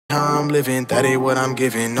How I'm living, that ain't what I'm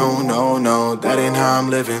giving. No, no, no, that ain't how I'm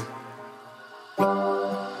living.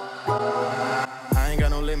 I ain't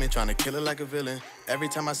got no limit, trying to kill it like a villain. Every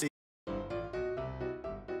time I see.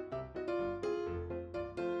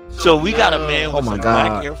 So we got a man with some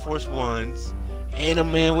black Air Force Ones, and a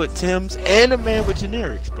man with Timbs, and a man with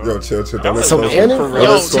generics, bro. Yo, chill. Don't Some expose me.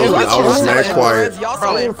 Don't expose me. I was mad quiet.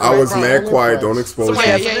 I was mad quiet. Don't expose me.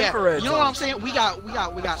 Yeah. You know what I'm saying? We got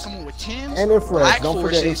someone with Timbs, and infrared. Black Don't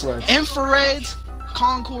Forces, forget infrareds,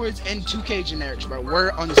 Concords, and 2K generics, bro.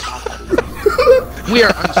 We're unstoppable. We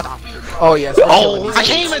are unstoppable. Oh yes. I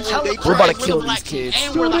can't even tell. We're about to kill these kids.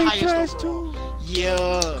 And we're the highest.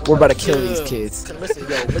 Yeah. We're about to kill these kids. Listen,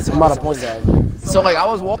 I'm about to point that. So like, I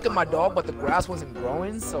was walking my dog, but the grass wasn't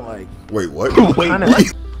growing. So like. Wait, what? I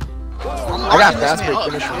got fast break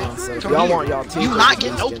finish round. So if y'all want y'all team. You not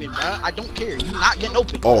getting open, bro. I don't care. You not getting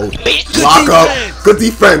open. Oh, lock up. Good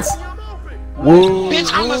defense. Woo.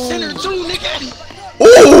 Bitch, I'm a center too, nigga.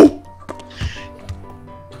 Ooh.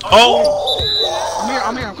 Oh.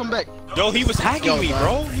 I'm here. I'm coming back. Yo, he was hacking me,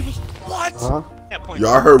 bro. He was what? Huh?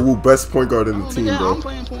 Y'all heard Wu best point guard in the team, bro. I'm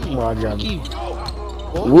playing point. Oh, I got me.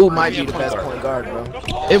 Wu might be the best point guard, bro.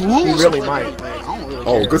 If Wu He really might.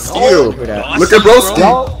 Oh, good skill. Look at broski.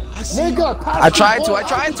 Nigga, I tried to, bro. I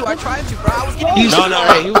was getting he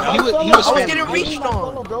was getting reached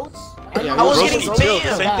on. Yeah, I was Bro, getting chill.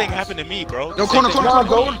 spammed. Same thing happened to me, bro. Yo, corner.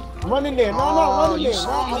 Run in there. No, run in there. I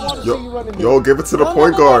want to see you run in there. Yo, give it to the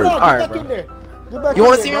point guard. Alright, bro. You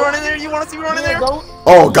want to see me run in there?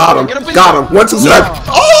 Oh, got him. 1-2 step.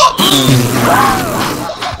 Oh!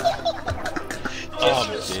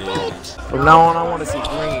 From now on, I want to see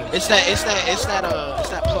green. It's that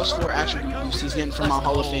 +4 attribute boost he's getting from my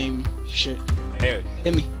Hall of Fame shit. Hey,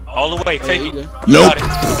 Hit me. all the way, take it. Nope.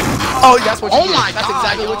 Oh, that's what you get. Oh my That's god,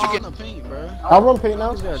 exactly what you get get. in the paint, bro. I'll run paint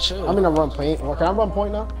now. Yeah, chill. I run paint. Can I run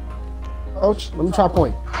point now? Coach, let me try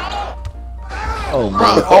point. Oh,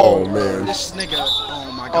 Bro, Oh, man. This nigga,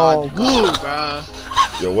 oh my god. Woo, bro.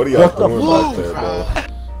 Yo, what are y'all doing back there, bro?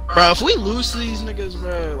 Bro, if we lose to these niggas,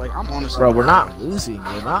 bro, like, I'm honestly. Bro, we're not losing.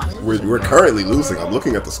 We're not. We're currently losing. I'm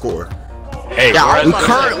looking at the score. Hey, Yeah, bro, we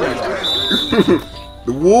currently.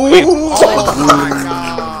 Woo! Oh my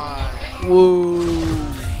god. Woo.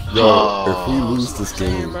 Yo, if we lose this Damn,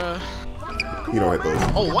 game, bro. you don't hit those.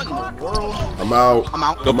 Oh, what in the world? I'm out. I'm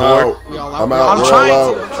out. I'm out. We all I'm out. out. I'm We're trying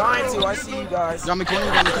all to. out. I'm trying to. I see you guys. Got me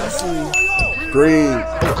corner. Green.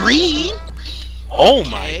 Green? oh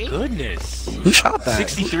my goodness. Who shot that?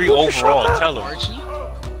 63 overall, tell him. Archie?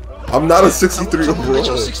 I'm not a 63 Get your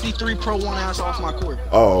overall. 63 Pro 1 ass off my court.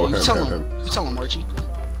 Oh, You okay, tell okay. him. You tell him, Archie.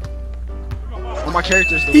 Well, my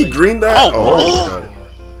character's the He way. greened that? Oh, Oh, my God.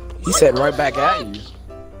 He said right back at you.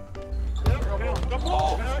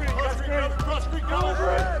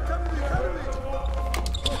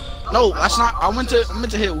 No, that's not. I meant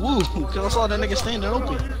to hit Woo because I saw that nigga standing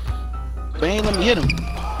open. But ain't let me hit him.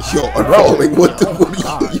 Yo, unrolling. What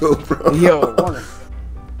are you, yo, bro? Yo.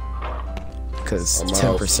 Because I'm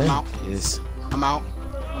 10% is. I'm out.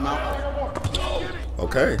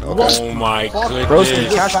 Okay. Oh my Broski,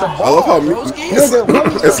 goodness. catch the I ball. love how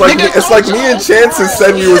it's like me and Chvncez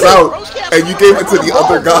said we was out, and you gave it to the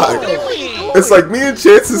other guy. It's like me and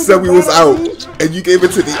Chvncez said we was out, and you gave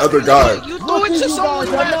it to the other guy. You threw it to someone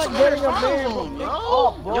that's where from,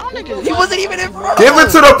 yo. Y'all niggas. He wasn't even in front. Give it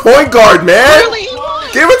to the point guard, man.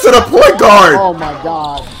 Give it to the point guard. Oh my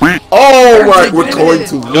god. Oh my, we're going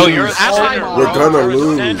to Yo, you're lose. an center, We're bro. gonna You're a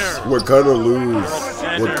lose. center. We're gonna lose.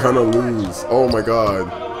 Center. We're gonna lose. Oh my god.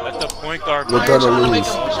 Let the point guard. We're gonna lose.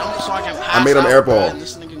 I made him airball.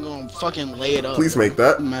 This nigga gonna fucking lay it up. Please make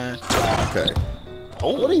that. Man. Okay.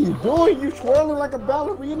 What are you doing? You twirling like a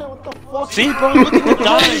ballerina? What the fuck? See, bro, look at the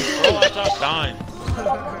dimes, bro. I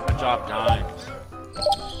dropped dimes.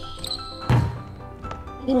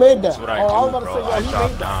 He made that. That's what I I was do, about to bro. say, yo, I he drop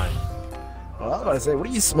made that. dimes. I was about to say, what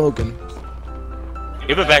are you smoking?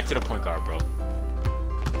 Give it back to the point guard, bro.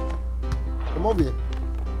 Come over here.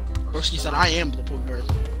 Broski said I am the point guard.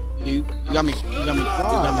 You got me.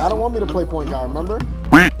 I don't want me to play point guard, remember?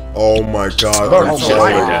 Oh my god. Oh, I'm shit.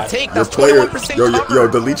 sorry. Yeah. Take Your that's player. 21% Yo, cover.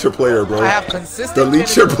 delete your player, bro. I have consistent.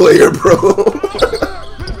 Delete your player, bro.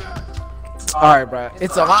 Alright, bro.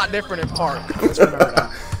 It's a lot different in park. Let's remember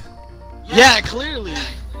that. Yeah, clearly.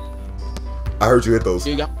 I heard you hit those.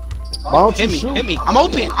 You got. Why don't you Hit me. shoot? Hit me. I'm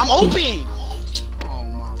open. Oh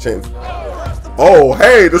my. Chance. Oh,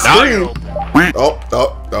 hey, the Now you're screen. open. Oh.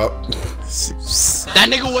 That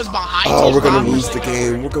nigga was behind you. Oh, we're gonna lose the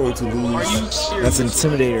game. We're going to Are lose. you serious? That's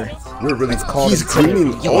intimidator. We're really Called He's intimidator.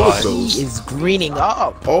 greening all of He those. is greening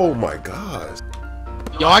up. Oh my gosh.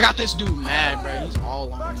 Yo, I got this dude mad, bro. He's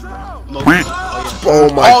all on me, bro. Oh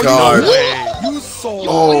my god. You saw.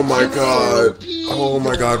 Oh my god. Oh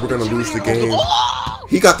my god, we're gonna lose the game.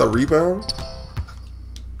 He got the rebound?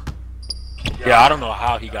 Yeah, I don't know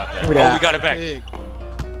how he got that. Oh, we got it back. Big.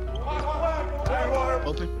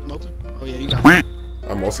 Open. Oh yeah, you got it.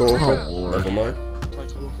 I'm also open. Never mind.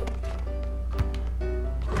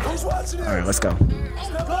 Alright, let's go.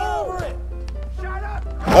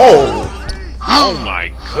 Oh! Oh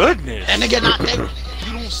my goodness. And nigga not there.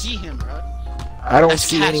 You don't see him, bro. I don't That's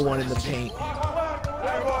see Casper. anyone in the paint. Oh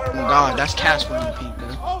god, that's Casper in the paint, bro.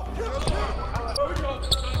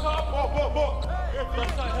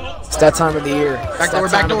 It's that time of the year. Back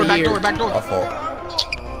door. My fault.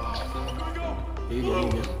 Here you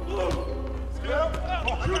go.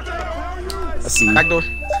 I see you. Back door.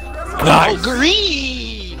 Nice. Oh,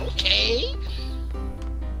 green. Okay.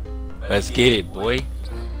 Let's get it, boy.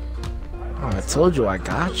 Oh, I told you I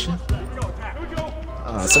got you.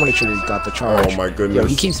 Somebody should have got the charge. Oh my goodness. Yo,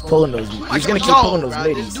 he keeps pulling those. He's gonna keep pulling those This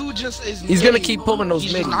middies. dude just is. He's gonna keep pulling those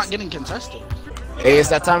He's middies. not getting contested. Hey, it's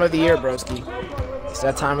that time of the year, broski. It's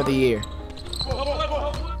that time of the year.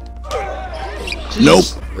 Nope.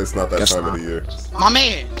 It's not that Guess time not. of the year. My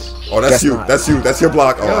man. Oh, that's Guess you. not. That's you. That's your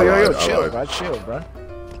block. Oh, I Yo, lied. I chill, lied. bro. Chill, bro.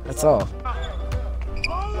 That's all.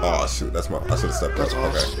 Oh shoot, that's my. I should have stepped up.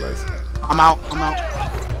 Okay, nice. I'm out.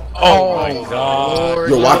 Oh my god.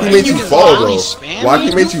 Yo, why he made you fall though? Why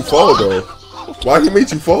he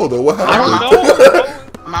made you fall though? What I happened? don't know.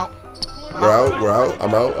 I'm out. We're out.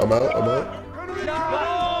 I'm out.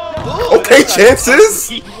 Okay, Chances.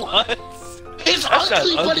 He was. It's That's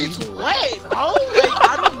ugly, not but ugly. it's wet, bro. Like,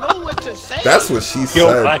 I don't know what to say. That's what she Yo,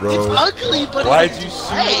 said, why- bro. ugly, but Why'd it's you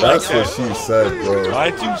shoot wet. it That's like what that? she said, bro.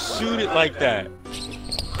 Why'd you shoot it like that?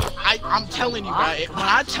 I'm telling you, bro. When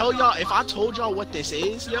I tell y'all, if I told y'all what this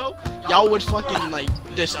is, yo, y'all would fucking like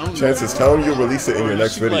disown me. Chances, tell him you'll release it in your You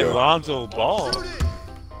next shoot like video. Lonzo Ball.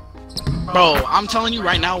 Bro, I'm telling you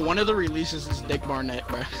right now, one of the releases is Dick Barnett,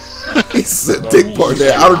 bro. He said Dick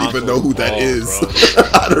Barnett. I don't even know who that is.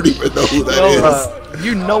 I don't even know who that is.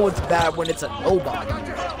 You know it's bad when it's a nobody.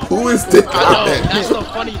 Who is Dick I know, Barnett? that's the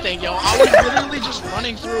funny thing, yo. I was literally just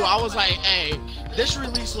running through. I was like, hey, this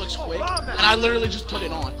release looks quick. And I literally just put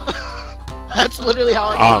it on. That's literally how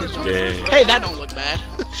I I'm did it. dead. Hey, that don't look bad.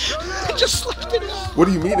 I just slipped it in. What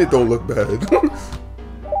do you mean it don't look bad?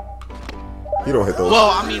 You don't hit those.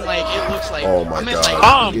 Well, I mean, like, it looks like. Oh my I meant, God. like,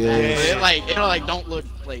 I'm it, dead. like, it like don't look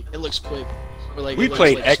like it looks quick. Or, like, We it looks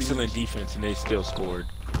played like excellent defense and they still scored.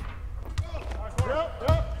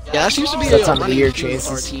 Yeah, that seems to be It's that a time of the running year, theme with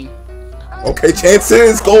our Chances. team. Okay,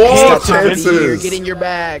 Chances, go It's on, that time of the year. Chances. Get in your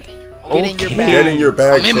bag. Get in your Okay. bag. Get in your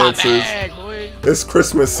bag, I'm in my Chances. bag, boy. It's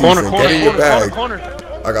Christmas season. Corner, Get in your bag. corner.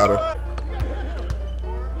 I got her.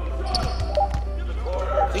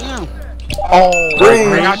 Damn. Oh, Green.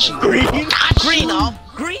 I got you. Green. Green up.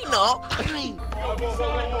 green up. Green.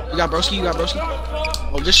 You got broski.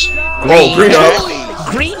 Oh, this. Oh, green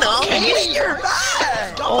up. Green up. Get in your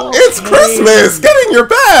bag. Oh, It's Christmas. Get in your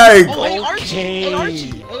bag. Oh, hey Archie. Hey Okay.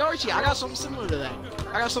 Archie. Hey Archie. I got something similar to that.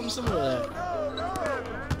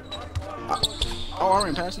 Oh, I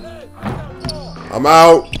ran past him. I'm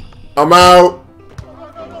out.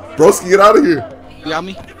 Broski, get out of here. You got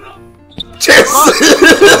me? Chances.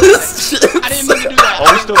 I didn't mean to do that.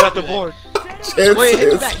 Oh, we still got the board. Wait,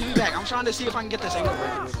 hit me Chances. back. I'm trying to see if I can get this angle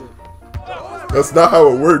right. That's not how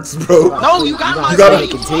it works, bro. No, you got my You gotta-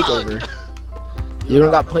 make it take over. You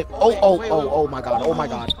don't got play. Oh my god.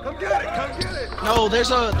 No,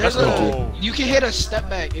 there's a go. you can hit a step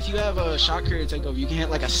back if you have a shot career takeover. You can hit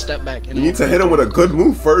like a step back. You need to hit him with a good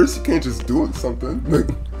move first. You can't just do it something.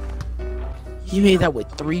 You made that with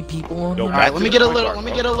 3 people on Yo, here. All right, back let to me the get a point little. guard, Let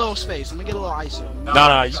me bro. get a little space. Let me get a little ISO.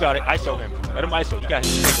 No, you got it. ISO him. Let him ISO. You got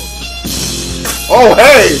him. Oh,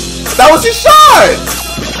 hey, that was your shot.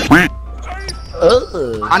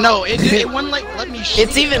 I know it wouldn't like let me. Shoot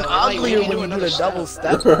It's even it, though. Like, uglier we when do you do another the double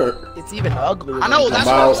step. step. It's even uglier. I know when that's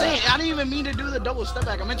you what out. I'm saying. I didn't even mean to do the double step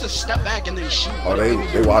back. I meant to step back and then shoot. Oh, Like, they we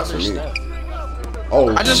do watching me. another step.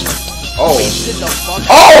 Oh, I just oh, wasted the fuck.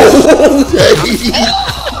 oh,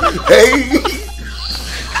 hey,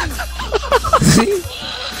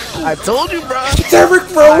 I told you, bro. Derrick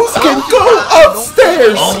Rose can go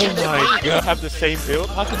upstairs. Oh my god. Have the same build?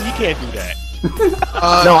 How come he can't do that?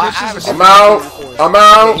 No, I Cripps have is a a I'm out. I'm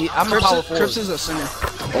out. I'm a power forward. Cripps is a center.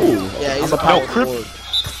 Oh, Yeah, he's I'm a power Crip- forward.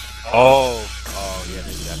 Oh, yeah,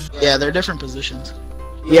 maybe that's. Yeah, they're different positions.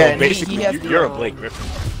 Yeah, So and basically, he has you're a the, Blake Griffin.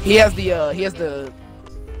 He has the.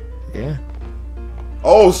 Yeah.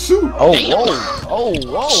 Oh shoot. Oh whoa. Oh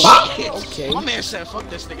whoa. Okay. My man said, "Fuck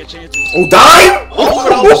this nigga chances." Oh, dime.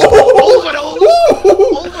 Overdose.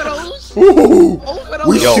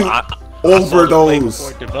 We Yo, shoot I saw the play overdose.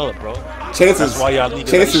 before it developed, bro. Chances. That's why y'all need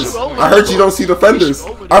to Chances. shoot I heard you don't see defenders.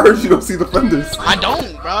 I heard you don't see defenders. I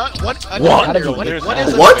don't, bro. What? What? What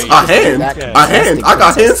is What? it? A hand? A hand? I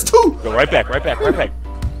got hands too. Go right back. I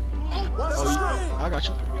got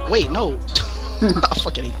you. Wait, no. I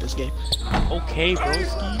fucking hate this game. Okay,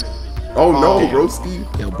 broski. Oh no, broski.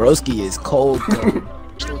 Yo, broski is cold.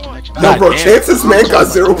 No, bro, damn. Chances man got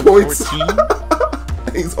 0 points. 14?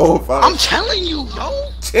 He's all 5. I'm telling you, yo.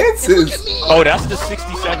 Look at Chances. me. Oh, that's the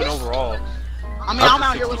 67 overall. I mean, I'm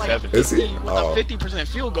out here with like a 67. Is he? 50, with Oh. a 50%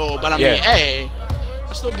 field goal, but I Yeah. mean, hey,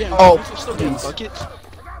 I'm still getting, Oh, buckets.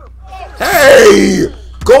 Hey!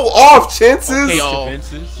 Go off, Chances! Okay, Yo.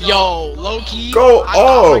 Chvncez. Yo, low key. Go I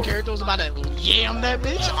thought my off. character was about to yam that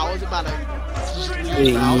bitch. I was about to.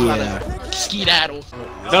 Yeah. Skedaddle.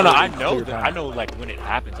 No, I know that. I know like when it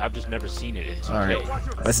happens. I've just never seen it in 2K. All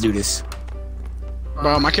right, let's do this.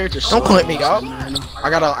 Bro, my character's Don't clip me, dog. I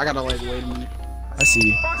gotta like wait a minute. I see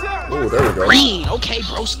you. Oh, there we go. Green, okay,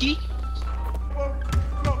 broski.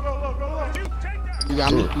 You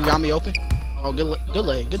got me open. Oh,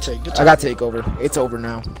 good take. I got takeover. It's over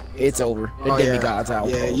now. It's over. The Oh, yeah. demigod's out.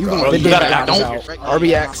 Yeah, you God. gonna Bro, be you gotta back. act Don't out.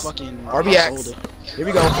 RBX. RBX. Here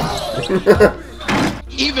we go.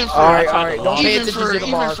 Even for All right. Don't pay even attention for to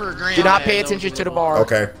the bar. for grand Do not bag, pay though. attention to the bar.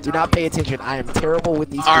 Okay. Do not pay attention. I am terrible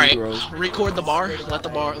with these All free right, throws. record the bar. Let the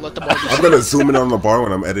bar. Be I'm gonna zoom in on the bar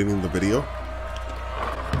when I'm editing the video.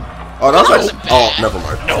 Oh, that's like. Oh, never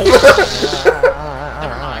mind.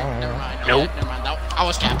 Never mind. Nope. I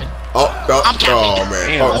was capping. Oh, no. I'm counting. Oh, man.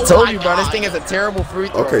 Damn. I Oh, told you, bro. This thing is a terrible free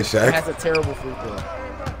throw. Okay, Shaq. It has a terrible free throw.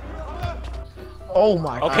 Oh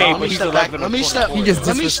my god. Okay, Let me but he's step back. 11 Let me of step. 24. He just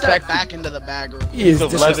Let me step disrespected. back into the bag. Real quick. He is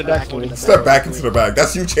He's 11 disrespectful. Step back into the bag.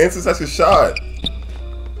 That's you, Chances. That's your shot.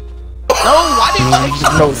 No, why did you?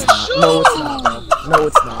 No, it's not. No, it's not. No,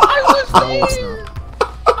 it's not. I was No, it's there. not.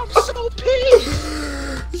 I'm so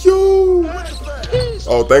pissed. Yo. Pissed.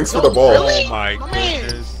 Oh, thanks for the ball. Really? Oh my Man.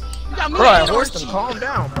 goodness. You got me Bro, I in forced RT. him. Calm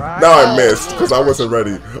down, bro. Now I missed because I wasn't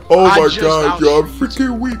ready. Oh I my just god, yo, I'm outshoot you.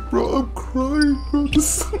 freaking weak, bro. I'm crying, bro.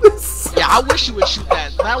 This Yeah, I wish you would shoot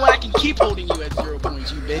that. That way I can keep holding you at 0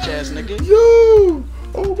 points, you bitch ass nigga. Yo.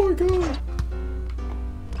 Oh my god.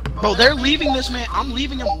 Bro, they're leaving this man. I'm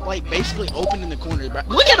leaving him like basically open in the corner. Bro.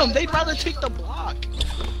 Look at him. They'd rather take the block.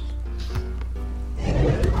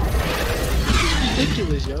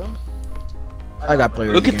 Ridiculous, yo. I got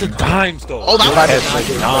players. Look at the dimes though. Oh, that Look was at nice.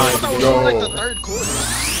 the I dimes. thought that Yo. was like the third quarter.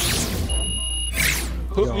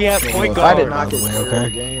 Put me at point If I did guard. not get way, player of okay? the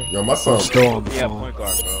game. Yo, my son. Still on the Yeah, phone. point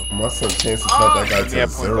guard, bro. My son Chances held that guy Yeah,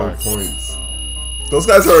 to point 0 guard. points. Those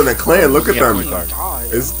guys are in a clan. Look at Yeah, them. point guard. God.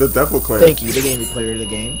 It's the Devil clan. Thank you. They gave me player of the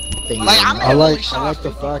game. Thank you. Like, very I'm much. I only like shot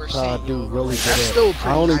the fact that I 50%, do really That's good still at. pretty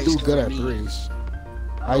I only nice do to good at me. threes.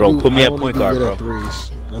 Bro, put me I at only point do guard, good bro. at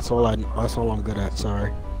threes. That's all I'm good at.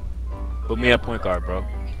 Sorry. Put me at point guard, bro.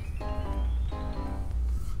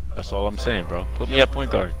 That's all I'm saying, bro. Put me at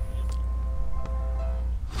point guard.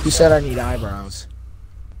 Who said I need eyebrows?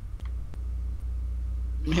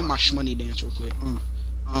 Let me hit my shmoney dance real quick.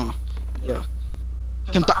 Yeah.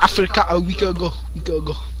 Came to Africa a week ago.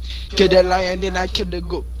 Killed that lion, then I killed the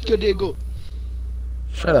goat. Killed the goat.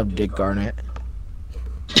 Shut up, Dick Garnett.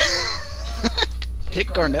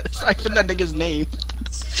 Dick Garnett. That's not even that nigga's name.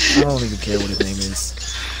 I don't even care what his name is.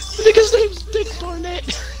 The nigga's name's Dick Garnett.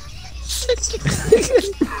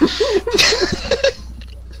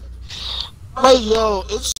 Hey yo, it's